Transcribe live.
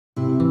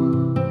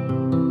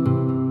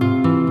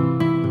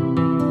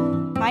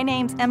My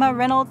name's Emma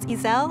Reynolds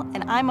Ezell,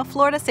 and I'm a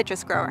Florida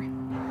citrus grower.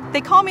 They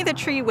call me the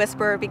tree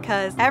whisperer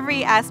because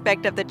every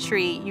aspect of the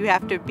tree you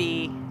have to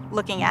be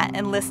looking at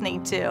and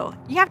listening to.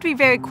 You have to be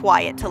very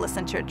quiet to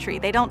listen to a tree.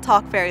 They don't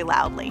talk very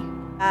loudly.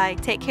 I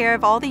take care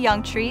of all the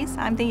young trees.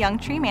 I'm the young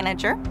tree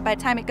manager. By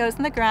the time it goes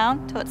in the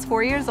ground, till it's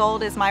 4 years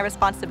old, is my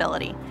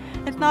responsibility.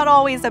 It's not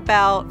always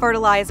about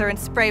fertilizer and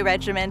spray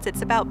regimens.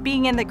 It's about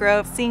being in the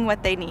grove, seeing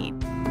what they need.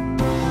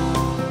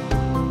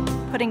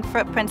 Putting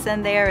footprints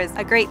in there is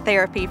a great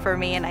therapy for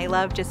me, and I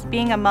love just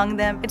being among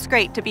them. It's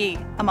great to be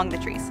among the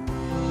trees.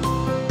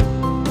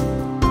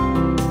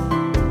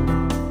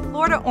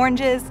 Florida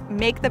oranges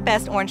make the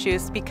best orange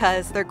juice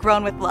because they're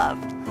grown with love.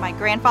 My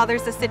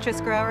grandfather's a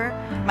citrus grower,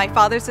 my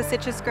father's a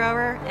citrus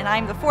grower, and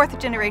I'm the 4th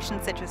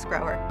generation citrus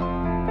grower.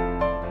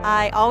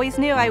 I always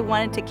knew I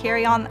wanted to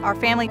carry on our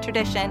family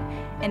tradition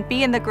and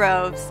be in the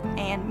groves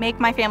and make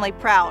my family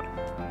proud.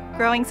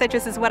 Growing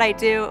citrus is what I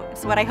do,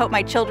 it's what I hope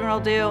my children will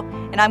do,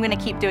 and I'm going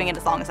to keep doing it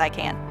as long as I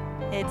can.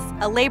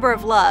 It's a labor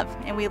of love,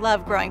 and we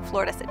love growing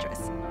Florida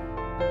citrus.